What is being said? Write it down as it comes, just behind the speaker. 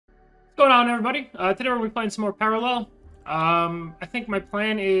What's going on, everybody? Today we're going to be playing some more Parallel. I think my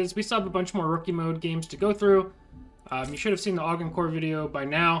plan is we still have a bunch more rookie mode games to go through. You should have seen the Augment Core video by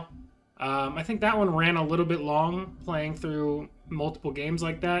now. I think that one ran a little bit long, playing through multiple games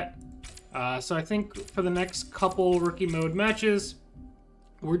like that. So I think for the next couple rookie mode matches,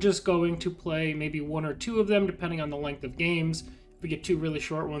 we're just going to play maybe one or two of them, depending on the length of games. If we get two really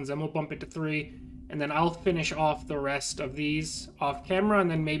short ones, then we'll bump it to three. And then I'll finish off the rest of these off camera,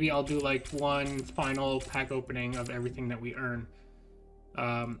 and then maybe I'll do like one final pack opening of everything that we earn.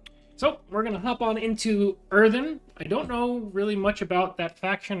 So we're gonna hop on into Earthen. I don't know really much about that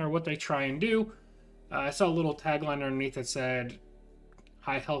faction or what they try and do. I saw a little tagline underneath that said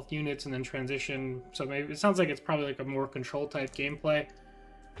high health units and then transition. So maybe it sounds like it's probably like a more control type gameplay.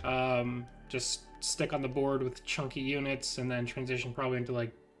 Just stick on the board with chunky units and then transition probably into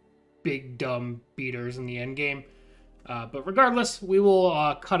like big dumb beaters in the end game. But regardless, we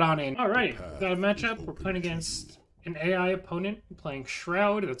will cut on in. Alright, got a matchup. We're playing against an AI opponent playing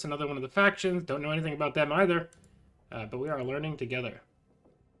Shroud. That's another one of the factions. Don't know anything about them either. But we are learning together.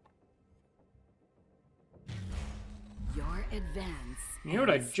 Your advance. You know what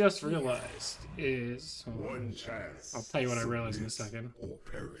I just realized is... One chance. I'll tell you what I realized in a second. Or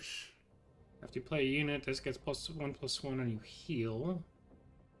perish. After you play a unit, this gets +1/+1 and you heal.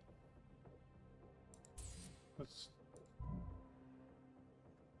 Let's...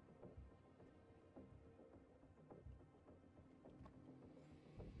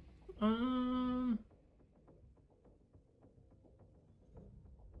 I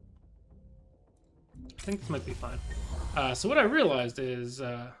think this might be fine. So what I realized is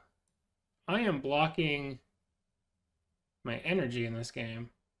I am blocking my energy in this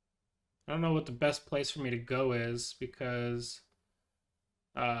game. I don't know what the best place for me to go is because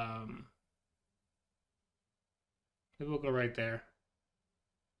maybe we'll go right there.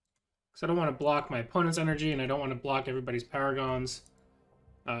 Because I don't want to block my opponent's energy and I don't want to block everybody's paragons.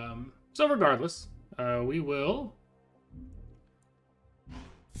 So regardless, we will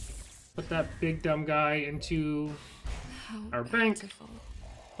put that big dumb guy into our bank.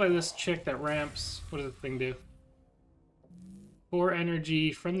 Play this chick that ramps. What does the thing do? 4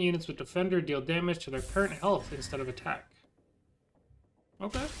 energy. Friendly units with defender deal damage to their current health instead of attack.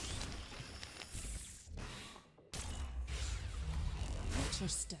 Okay. Watch your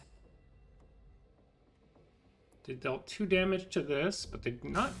step. They dealt 2 damage to this, but they did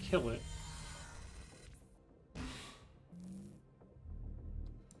not kill it.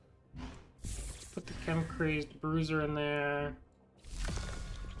 Let's put the Chem-Crazed Bruiser in there.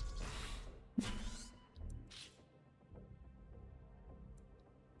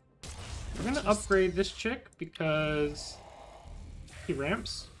 We're gonna upgrade this chick because he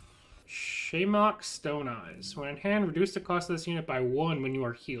ramps. Shaymok Stone Eyes. When in hand, reduce the cost of this unit by 1 when you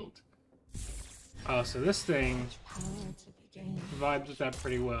are healed. Oh, so this thing vibes with that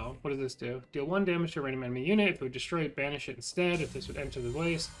pretty well. What does this do? Deal 1 damage to a random enemy unit. If it would destroy it, banish it instead. If this would enter the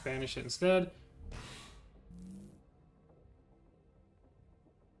waste, banish it instead.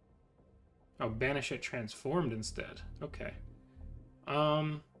 Oh, banish it transformed instead. Okay.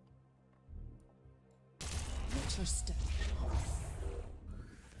 Watch your step.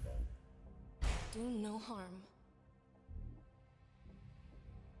 Do no harm.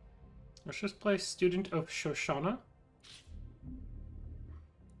 Let's just play Student of Shoshana. I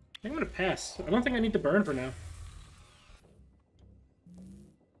think I'm gonna pass. I don't think I need to burn for now.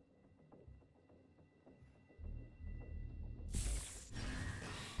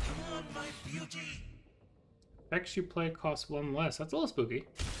 Come on, my beauty. Effects you play cost 1 less. That's a little spooky.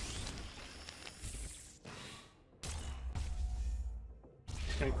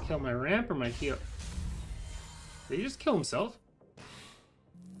 Gonna kill my ramp or my heal? Did he just kill himself?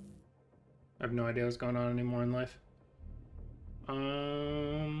 I have no idea what's going on anymore in life.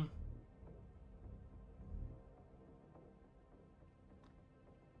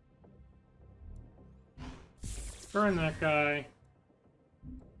 Burn that guy.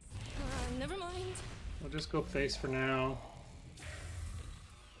 Never mind. We'll just go face for now.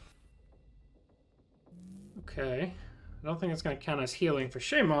 Okay. I don't think it's going to count as healing for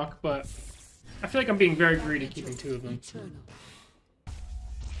Shaymok, but I feel like I'm being very greedy keeping 2 of them.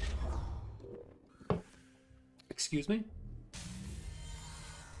 Excuse me?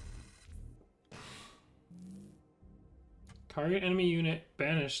 Target enemy unit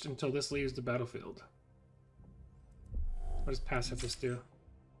banished until this leaves the battlefield. What does passiveness do?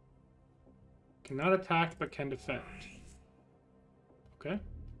 Cannot attack, but can defend. Okay.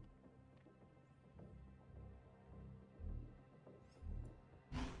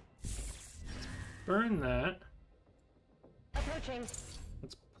 Burn that. Approaching.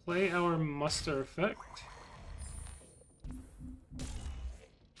 Let's play our muster effect.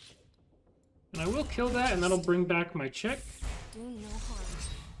 And I will kill that, and that'll bring back my check. Do no harm.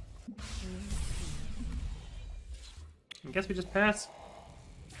 I guess we just pass.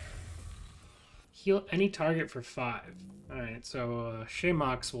 Heal any target for 5. Alright, so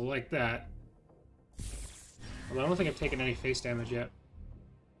Shaymox will like that. Although I don't think I've taken any face damage yet.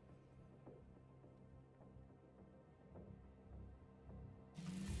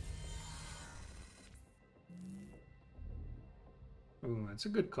 Ooh, that's a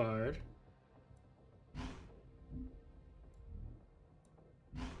good card.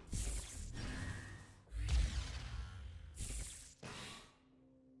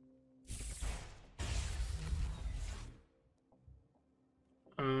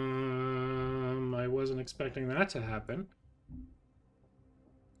 I wasn't expecting that to happen.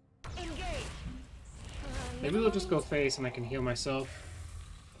 Maybe we'll just go face and I can heal myself.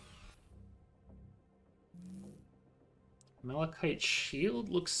 Malachite Shield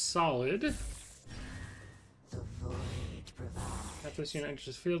looks solid. After this unit enters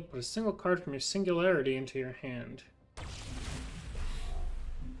the field, put a single card from your Singularity into your hand.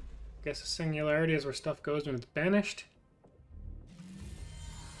 Guess a Singularity is where stuff goes when it's banished.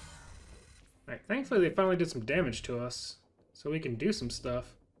 Alright, thankfully they finally did some damage to us, so we can do some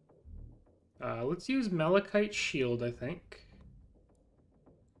stuff. Let's use Malachite Shield, I think.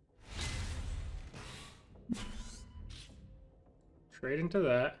 Trade into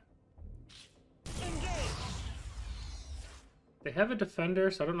that. They have a defender,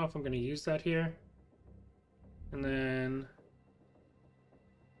 so I don't know if I'm going to use that here. And then...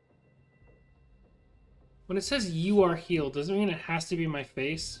 when it says you are healed, doesn't mean it has to be my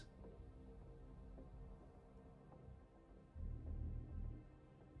face.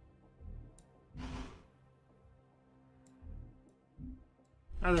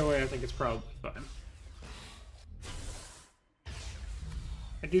 Either way, I think it's probably fine.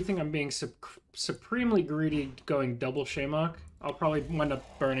 I do think I'm being supremely greedy going double Shaymok. I'll probably wind up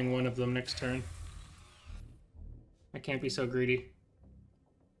burning one of them next turn. I can't be so greedy.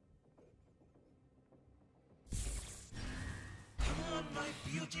 Come on, my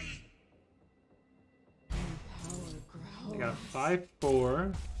beauty. I got a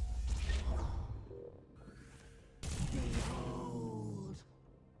 5/4.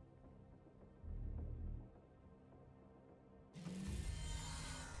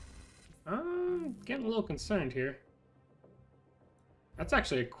 I'm getting a little concerned here. That's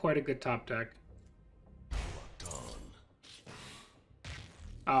actually quite a good top deck.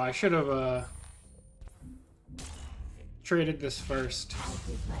 Oh, I should have traded this first. I'll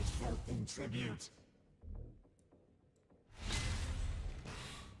give myself in tribute.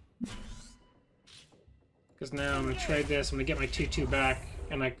 Because now I'm going to trade this, I'm going to get my 2/2 back,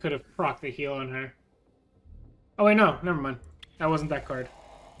 and I could have proc the heal on her. Oh wait, no, never mind. That wasn't that card.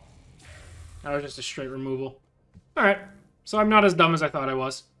 That was just a straight removal. Alright, so I'm not as dumb as I thought I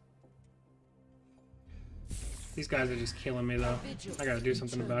was. These guys are just killing me, though. I gotta do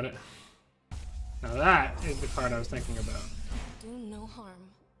something about it. Now that is the card I was thinking about. Do no harm.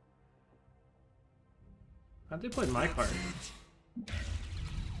 How'd they play my card?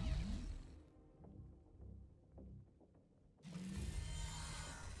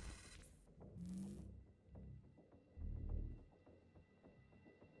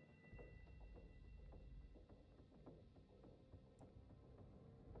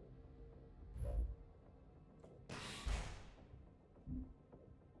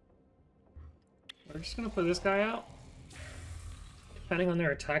 We're just gonna put this guy out. Depending on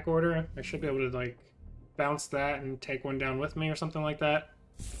their attack order, I should be able to, like, bounce that and take one down with me or something like that.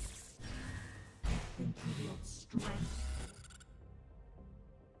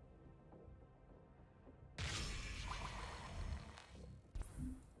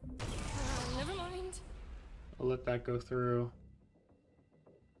 Never mind. I'll let that go through.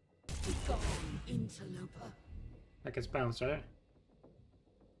 Interloper. That gets bounced, right?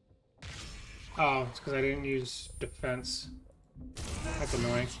 Oh, it's because I didn't use defense. That's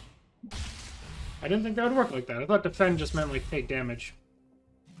annoying. I didn't think that would work like that. I thought defend just meant, like, take damage.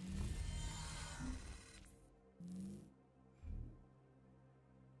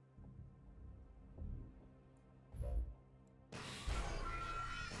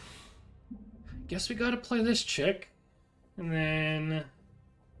 Guess we gotta play this chick. And then...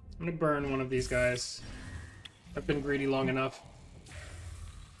 I'm gonna burn one of these guys. I've been greedy long enough.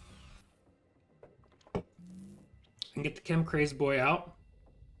 And get the Chem Crazed Boy out.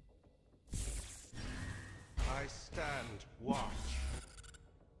 I stand watch.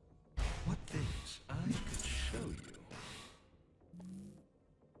 What things I could show you.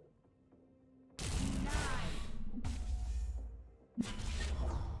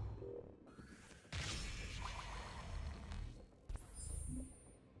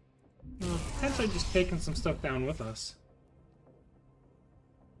 actually just taking some stuff down with us.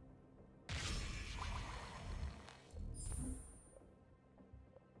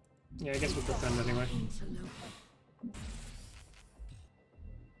 Yeah, I guess we'll defend anyway.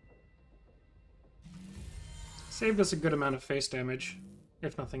 Saved us a good amount of face damage,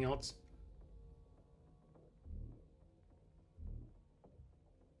 if nothing else.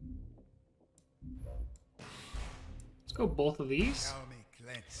 Let's go both of these.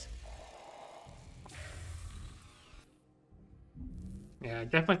 Yeah, I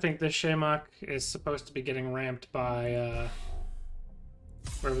definitely think this Shamak is supposed to be getting ramped by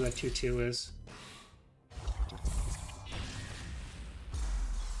wherever that 2-2 is.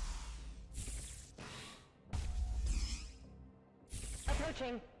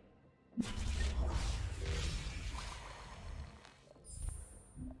 Approaching.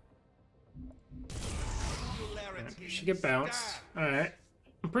 Yeah, she get bounced. Alright.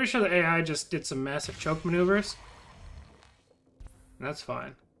 I'm pretty sure the AI just did some massive choke maneuvers. That's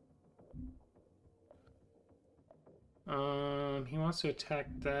fine. He wants to attack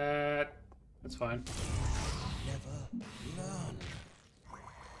that. That's fine. Never learn.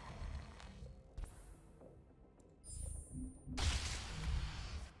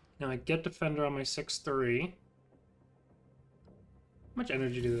 Now I get defender on my 6-3. How much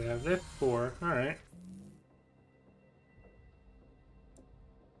energy do they have? They have 4. Alright.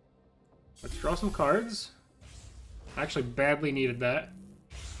 Let's draw some cards. Actually badly needed that.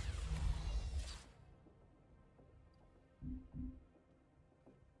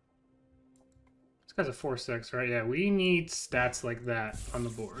 This guy's a 4-6, right? Yeah, we need stats like that on the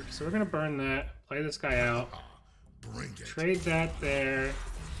board. So we're gonna burn that, play this guy out, trade that there,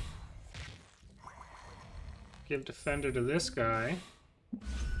 give defender to this guy,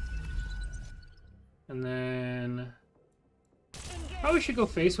 and then probably should go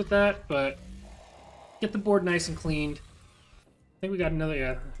face with that, but get the board nice and cleaned. I think we got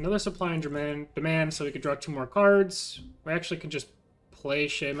another supply and demand, so we could draw 2 more cards. We actually could just play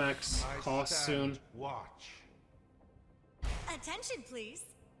Shamak's cost soon. Watch. Attention, please.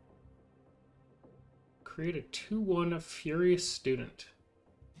 Create a 2-1 Furious Student.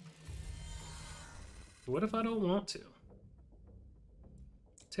 What if I don't want to?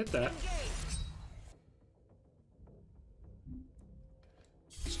 Let's hit that.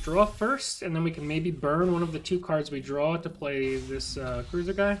 Let's draw first, and then we can maybe burn one of the 2 cards we draw to play this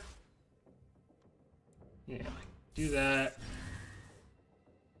cruiser guy. Yeah, do that.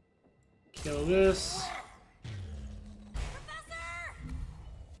 Kill this.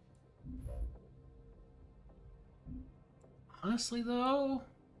 Honestly, though,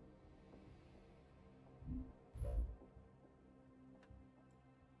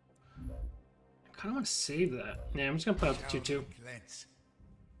 I kind of want to save that. Yeah, I'm just gonna put out the 2-2.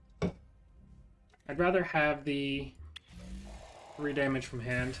 I'd rather have the 3 damage from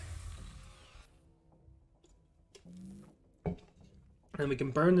hand. And we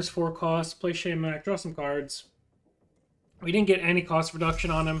can burn this 4 cost, play Shamak, draw some cards. We didn't get any cost reduction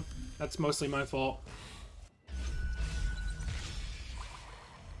on him. That's mostly my fault.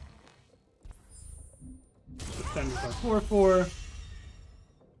 Defend with our 4-4.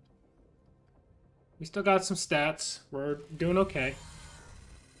 We still got some stats. We're doing okay.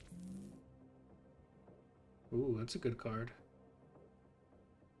 Ooh, that's a good card.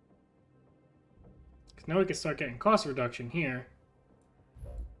 Because now we can start getting cost reduction here.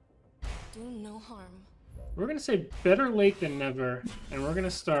 Do no harm. We're going to say better late than never, and we're going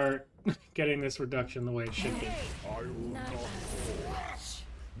to start getting this reduction the way it should be.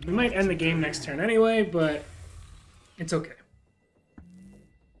 We might end the game next turn anyway, but it's okay.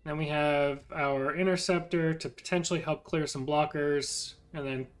 Then we have our Interceptor to potentially help clear some blockers, and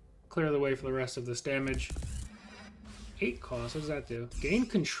then clear the way for the rest of this damage. 8 cost, what does that do? Gain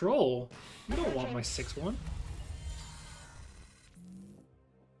control? You don't want my 6-1.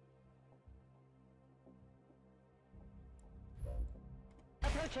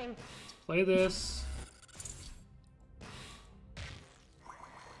 Approaching. Let's play this.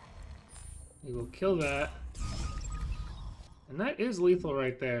 We will kill that. And that is lethal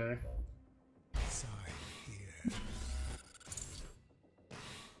right there.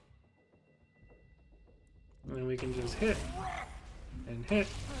 And then we can just hit. And hit.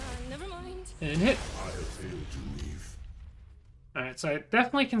 Never mind. And hit. Alright, so I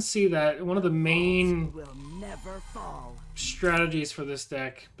definitely can see that one of the main will never fall. strategies for this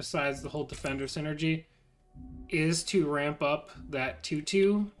deck, besides the whole defender synergy, is to ramp up that 2-2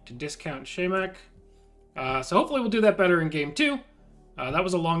 to discount Shamak. So hopefully we'll do that better in game 2. That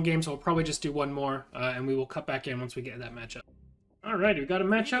was a long game, so we'll probably just do one more, and we will cut back in once we get that matchup. Alright, we got a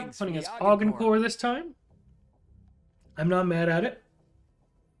matchup Greetings putting from us the Augencore this time. I'm not mad at it.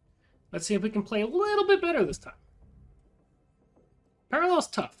 Let's see if we can play a little bit better this time. Parallel's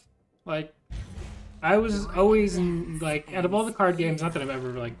tough. Like, I was always like, out of all the card games, not that I'm ever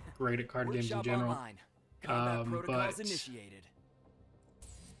like great at card games in Workshop general. online. Combat protocols but initiated.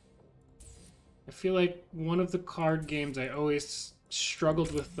 I feel like one of the card games I always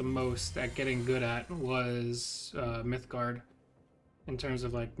struggled with the most at getting good at was Mythgard, in terms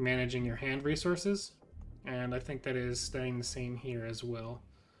of like managing your hand resources, and I think that is staying the same here as well.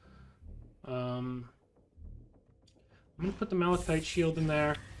 I'm gonna put the Malachite Shield in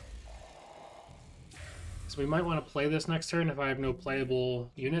there, so we might want to play this next turn if I have no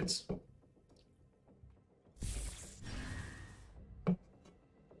playable units.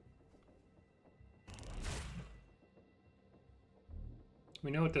 We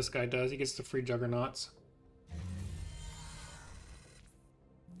know what this guy does. He gets the free Juggernauts.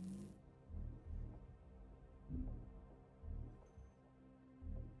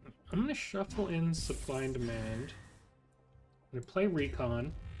 I'm going to shuffle in Supply and Demand. I'm going to play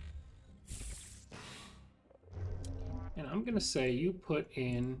Recon. And I'm going to say you put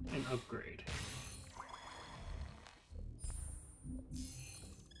in an upgrade.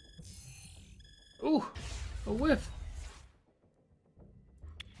 Ooh, a whiff.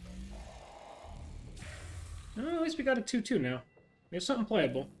 Oh, at least we got a 2-2 now. There's something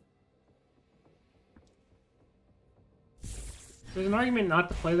playable. There's an argument not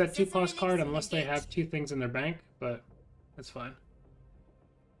to play that 2+ card unless they have 2 things in their bank, but that's fine.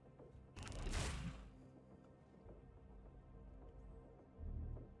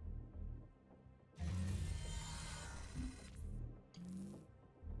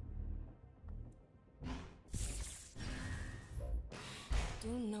 Do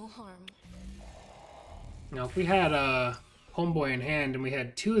no harm. Now, if we had Homeboy in hand and we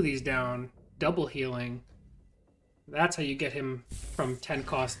had 2 of these down, double healing, that's how you get him from 10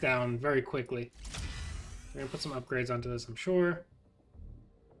 costs down very quickly. We're going to put some upgrades onto this, I'm sure.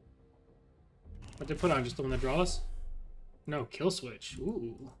 What did they put on? Just the one that draws? No, kill switch.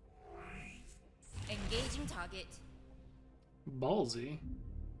 Ooh. Engaging target. Ballsy.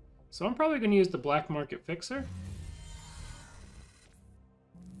 So I'm probably going to use the Black Market Fixer.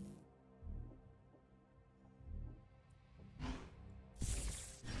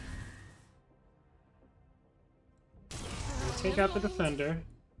 Take out the Defender.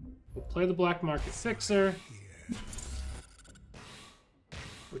 We'll play the Black Market Fixer,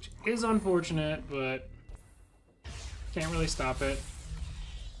 which is unfortunate, but can't really stop it.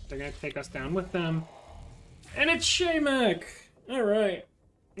 They're going to take us down with them. And it's Shamek! Alright.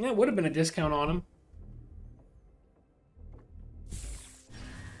 That would have been a discount on him.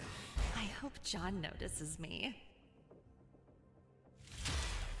 I hope John notices me.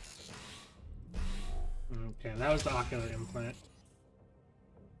 Okay, that was the ocular implant.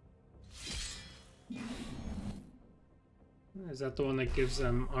 Is that the one that gives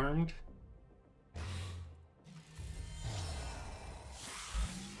them armed?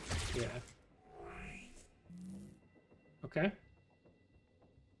 Yeah. Okay.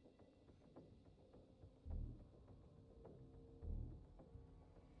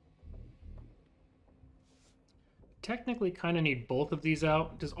 Technically kind of need both of these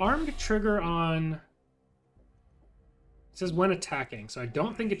out. Does armed trigger on... It says when attacking, so I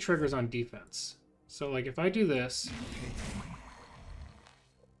don't think it triggers on defense. So, like, if I do this...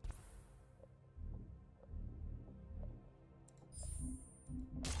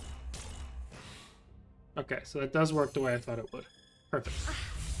 Okay, so that does work the way I thought it would. Perfect.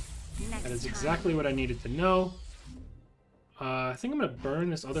 That is exactly what I needed to know. I think I'm going to burn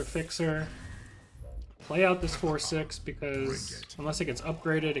this other fixer. Play out this 4-6, because unless it gets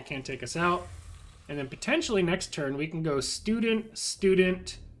upgraded, it can't take us out. And then potentially next turn, we can go Student,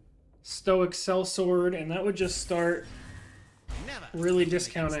 Student, Stoic Sellsword, and that would just start really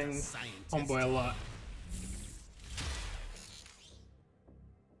discounting Homeboy a lot.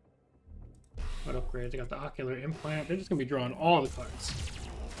 What upgrade? They got the Ocular Implant. They're just going to be drawing all the cards.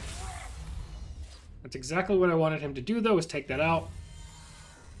 That's exactly what I wanted him to do, though, is take that out.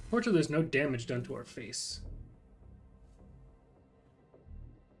 Fortunately, there's no damage done to our face.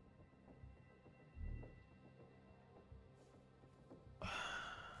 I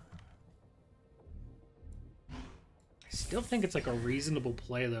still think it's like a reasonable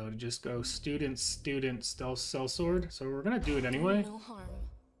play, though, to just go Student, Student, Stealth, Sellsword. So we're going to do it anyway. Do no harm.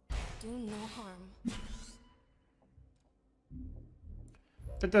 Do no harm.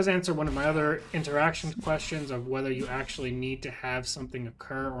 That does answer one of my other interaction questions of whether you actually need to have something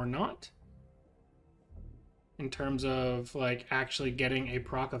occur or not. in terms of like actually getting a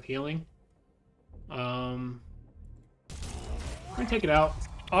proc of healing. I'm gonna take it out.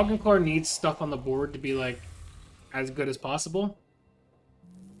 Augencore needs stuff on the board to be like as good as possible.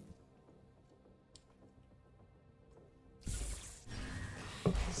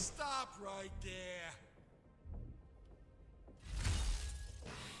 Stop right there.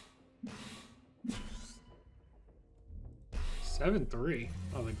 7-3.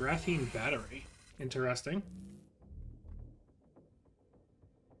 Oh, the graphene battery. Interesting.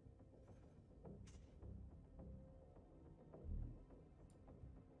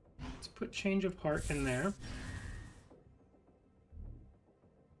 Let's put change of heart in there.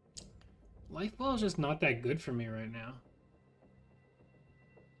 Life ball is just not that good for me right now.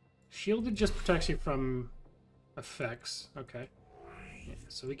 Shielded just protects you from effects. Okay. Yeah,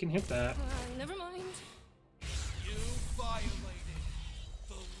 so we can hit that. Never mind. You violated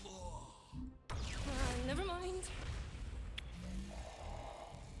the law. Never mind.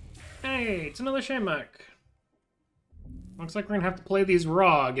 Hey, it's another Shamak. Looks like we're gonna have to play these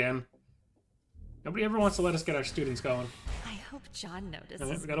raw again. Nobody ever wants to let us get our students going. I hope John notices.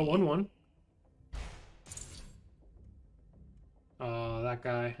 Alright, we got a 1-1. Oh, that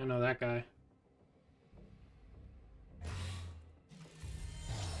guy. I know that guy.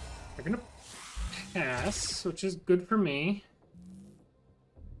 They're gonna pass, which is good for me.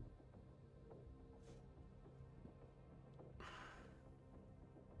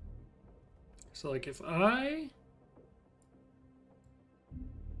 So, like, if I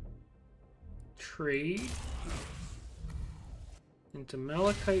trade into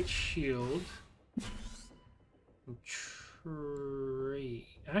Malachite Shield and trade...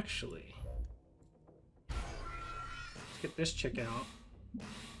 Actually, let's get this chick out.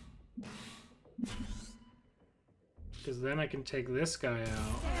 Because then I can take this guy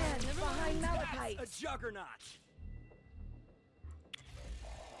out. Behind Malachite. A juggernaut.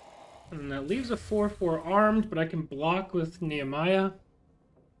 And that leaves a 4-4 armed, but I can block with Nehemiah.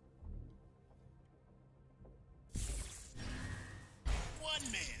 One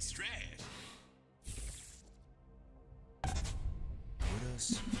man's trash. With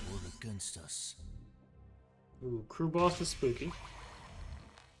us or against us? Ooh, crew boss is spooky.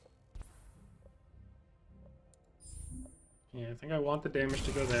 Yeah, I think I want the damage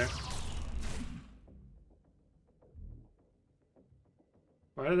to go there.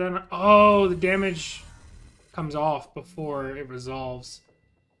 Why did that not... Oh, the damage comes off before it resolves.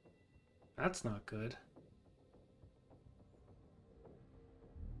 That's not good.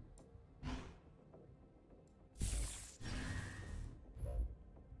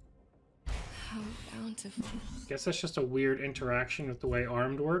 How bountiful. Guess that's just a weird interaction with the way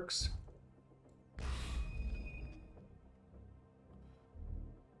armed works.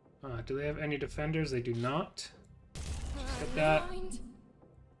 Do they have any defenders? They do not. Just get that. Never mind.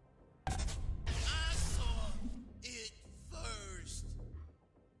 I saw it first.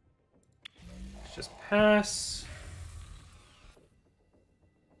 Let's just pass.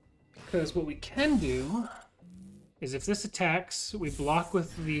 Because what we can do is if this attacks, we block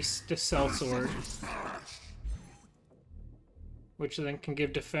with the Cell Sword, which then can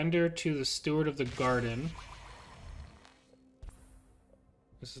give Defender to the Steward of the Garden.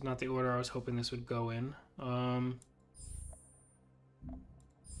 This is not the order I was hoping this would go in.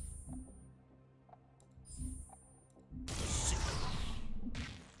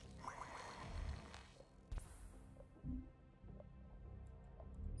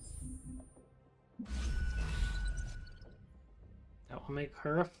 That will make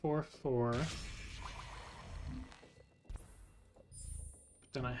her a 4-4.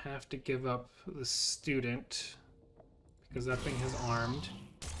 But then I have to give up the student because that thing is armed.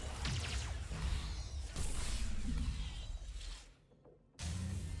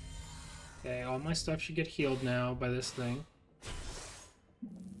 Okay, all my stuff should get healed now by this thing.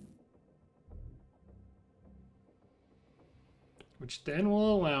 Which then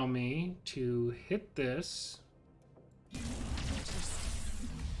will allow me to hit this.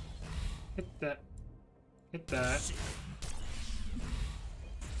 Hit that. Hit that.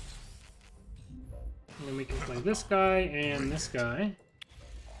 And then we can play this guy and this guy.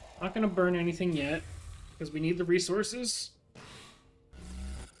 Not gonna burn anything yet, because we need the resources.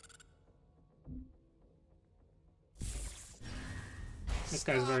 This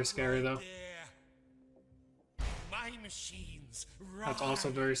guy's very scary, though. My machines. That's also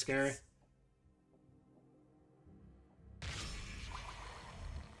very scary. I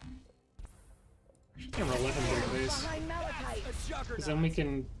should roll 11 database. Behind Malachite. A juggernaut. Because then we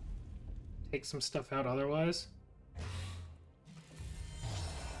can take some stuff out otherwise.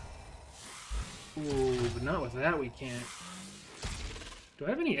 Ooh, but not with that we can't. Do I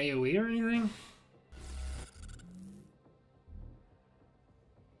have any AoE or anything?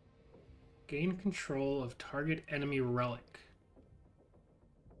 Gain control of target enemy relic.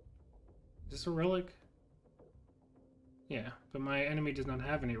 Is this a relic? Yeah, but my enemy does not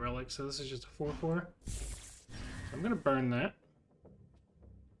have any relics, so this is just a 4/4. So I'm gonna burn that.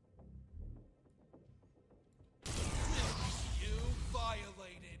 You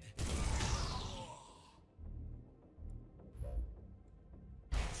violated.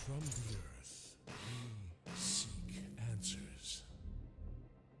 From the earth, we seek answers.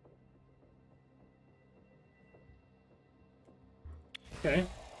 Okay.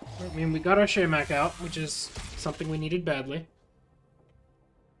 I mean, we got our Shamak out, which is something we needed badly.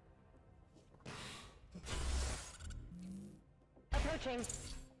 Approaching.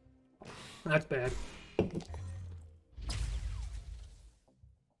 That's bad.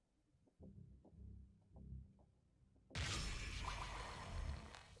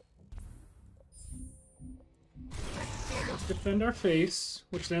 Let's defend our face,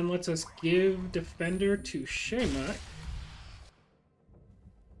 which then lets us give Defender to Shamak.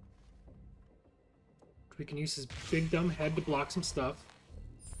 We can use his big dumb head to block some stuff.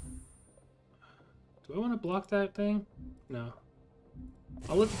 Do I want to block that thing? No.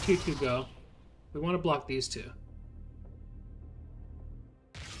 I'll let the 2/2 go. We want to block these two.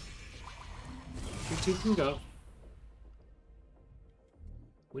 2/2 can go.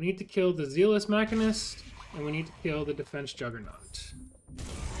 We need to kill the Zealous Machinist, and we need to kill the Defense Juggernaut.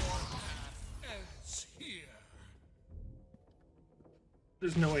 Ends here.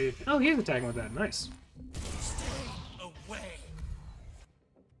 There's no way... Oh, he is attacking with that. Nice. Stay away.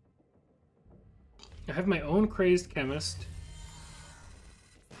 I have my own Crazed Chemist.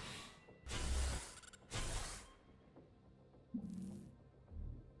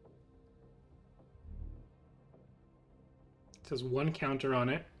 It says 1 counter on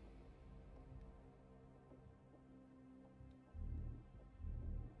it.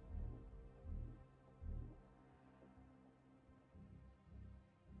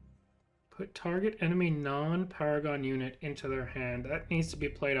 Put target enemy non-Paragon unit into their hand. That needs to be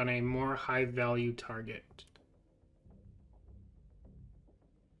played on a more high-value target.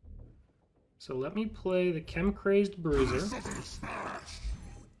 So let me play the Chem-Crazed Bruiser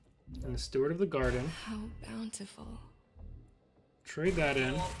and the Steward of the Garden. How bountiful. Trade that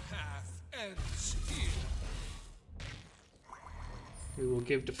in. Your path ends here. We will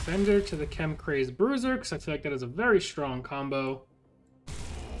give Defender to the Chem-Crazed Bruiser, because I feel like that is a very strong combo.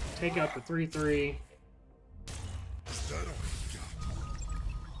 Take out the 3/3.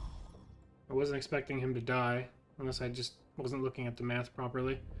 I wasn't expecting him to die, unless I just wasn't looking at the math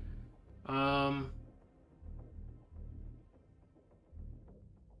properly. I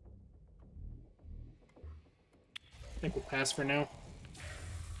think we'll pass for now.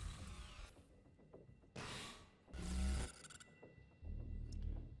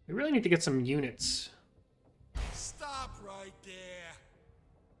 We really need to get some units. Stop right there.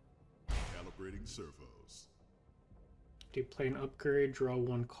 Calibrating servos. Do you play an upgrade, draw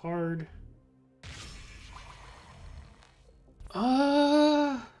 1 card?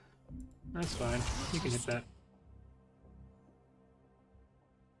 That's fine. You can hit that.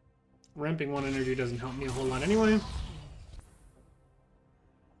 Ramping 1 energy doesn't help me a whole lot anyway.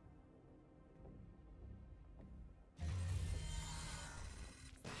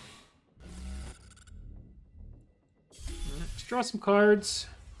 Let's draw some cards.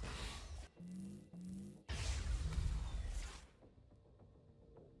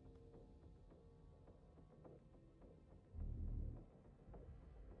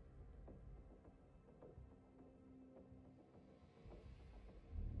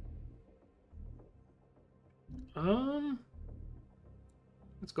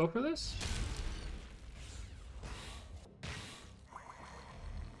 Let's go for this.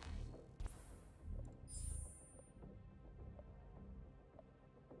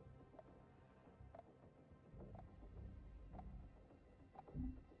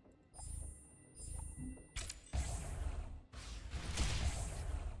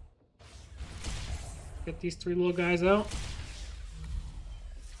 Get these 3 little guys out.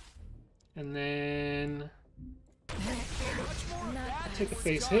 And then take a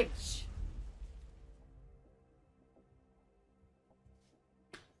face hit.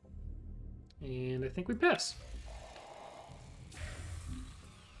 And I think we pass.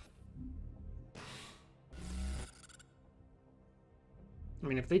 I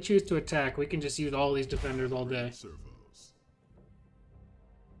mean, if they choose to attack, we can just use all these defenders all day. Servos.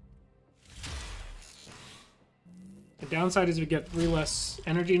 The downside is we get 3 less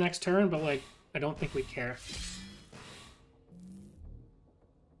energy next turn, but like, I don't think we care.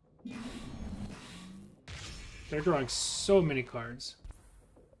 They're drawing so many cards.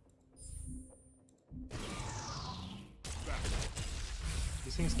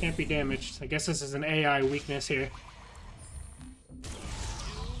 These things can't be damaged. I guess this is an AI weakness here.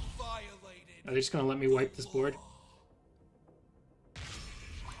 Are they just gonna let me wipe this board?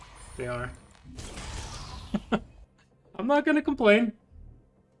 They are. I'm not gonna complain.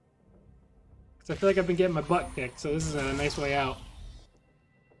 Because I feel like I've been getting my butt kicked, so this is a nice way out.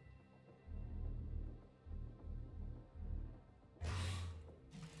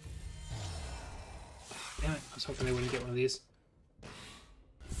 Damn it, I was hoping they wouldn't get one of these.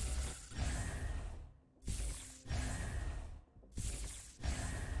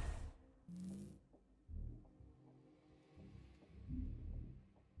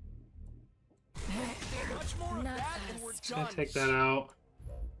 Much more of Not that and we're us. Gonna done. take that out.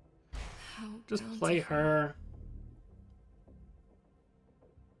 How Just play bountiful. her.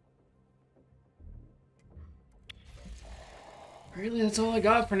 Really, that's all I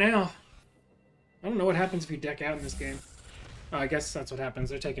got for now. I don't know what happens if you deck out in this game. Oh, I guess that's what happens.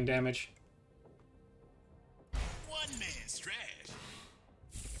 They're taking damage. One man's trash.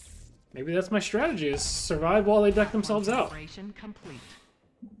 Maybe that's my strategy, is survive while they deck themselves out. Operation complete.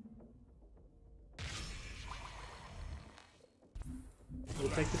 We'll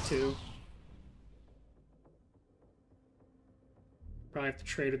take the 2. Probably have to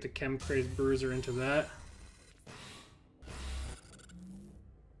trade with the Chem Craze Bruiser into that.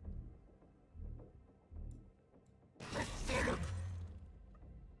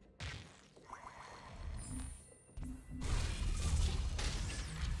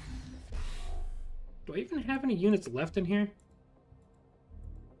 Do I even have any units left in here?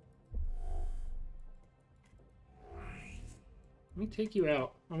 Let me take you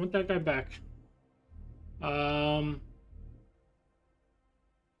out. I want that guy back. I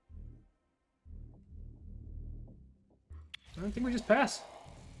think we just pass.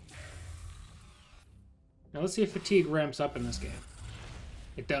 Now let's see if fatigue ramps up in this game.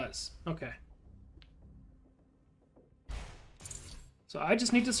 It does. Okay. So I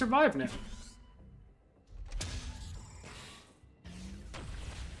just need to survive now.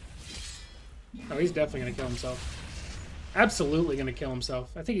 Oh, he's definitely gonna kill himself. Absolutely gonna kill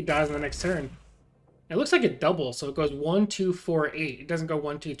himself. I think he dies on the next turn. It looks like a double, so it goes 1, 2, 4, 8. It doesn't go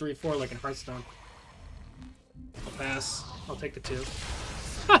 1, 2, 3, 4 like in Hearthstone. I'll pass. I'll take the 2.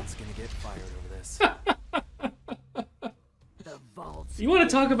 It's gonna get fired over this. The vaults. You want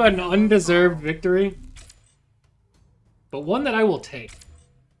to talk about an undeserved victory? But one that I will take.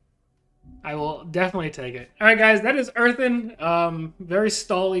 I will definitely take it. Alright guys, that is Earthen. Very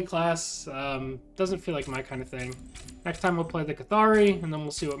stally class. Doesn't feel like my kind of thing. Next time we'll play the Cathari, and then we'll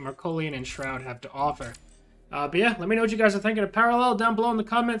see what Marcolian and Shroud have to offer. But yeah, let me know what you guys are thinking of Parallel down below in the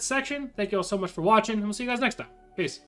comments section. Thank you all so much for watching, and we'll see you guys next time. Peace.